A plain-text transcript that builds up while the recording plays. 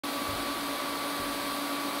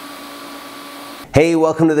Hey,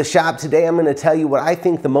 welcome to the shop. Today I'm going to tell you what I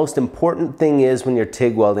think the most important thing is when you're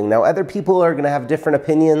TIG welding. Now, other people are going to have different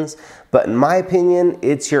opinions, but in my opinion,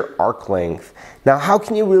 it's your arc length. Now, how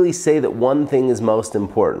can you really say that one thing is most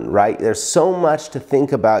important, right? There's so much to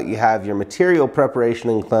think about. You have your material preparation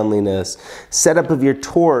and cleanliness, setup of your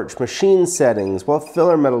torch, machine settings, what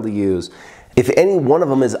filler metal to use. If any one of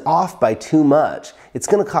them is off by too much, it's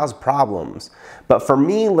going to cause problems. But for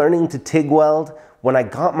me, learning to TIG weld, when I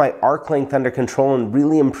got my arc length under control and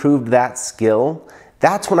really improved that skill,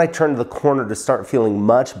 that's when I turned the corner to start feeling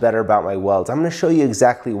much better about my welds. I'm going to show you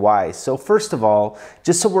exactly why. So first of all,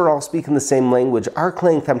 just so we're all speaking the same language, arc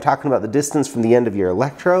length, I'm talking about the distance from the end of your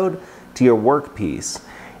electrode to your workpiece.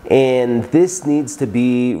 And this needs to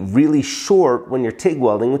be really short when you're TIG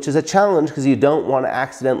welding, which is a challenge because you don't want to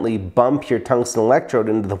accidentally bump your tungsten electrode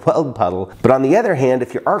into the weld puddle. But on the other hand,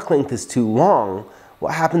 if your arc length is too long,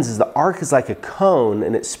 what happens is the arc is like a cone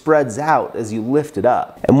and it spreads out as you lift it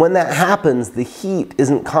up. And when that happens, the heat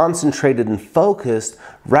isn't concentrated and focused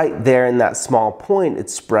right there in that small point.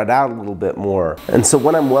 It's spread out a little bit more. And so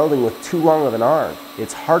when I'm welding with too long of an arc,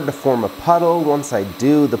 it's hard to form a puddle. Once I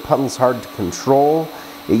do, the puddle's hard to control.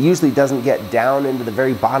 It usually doesn't get down into the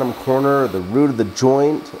very bottom corner or the root of the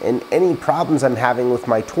joint, and any problems I'm having with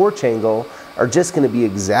my torch angle are just going to be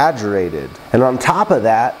exaggerated. And on top of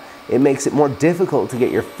that, it makes it more difficult to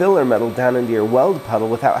get your filler metal down into your weld puddle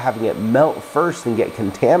without having it melt first and get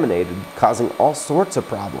contaminated, causing all sorts of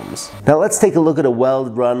problems. Now let's take a look at a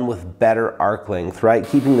weld run with better arc length, right?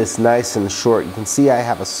 Keeping this nice and short. You can see I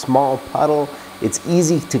have a small puddle. It's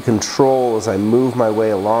easy to control as I move my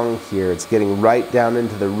way along here. It's getting right down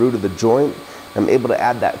into the root of the joint. I'm able to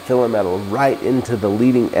add that filler metal right into the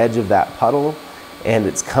leading edge of that puddle, and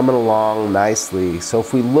it's coming along nicely. So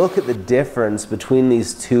if we look at the difference between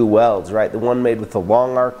these two welds, right, the one made with the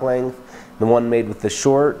long arc length, the one made with the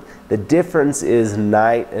short, the difference is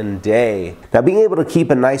night and day. Now, being able to keep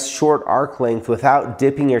a nice short arc length without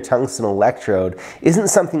dipping your tungsten electrode isn't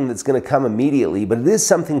something that's going to come immediately, but it is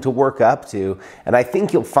something to work up to. And I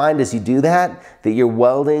think you'll find as you do that your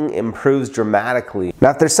welding improves dramatically. Now,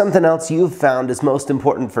 if there's something else you've found is most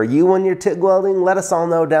important for you when you're TIG welding, let us all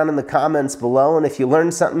know down in the comments below. And if you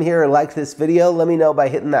learned something here or liked this video, let me know by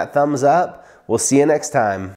hitting that thumbs up. We'll see you next time.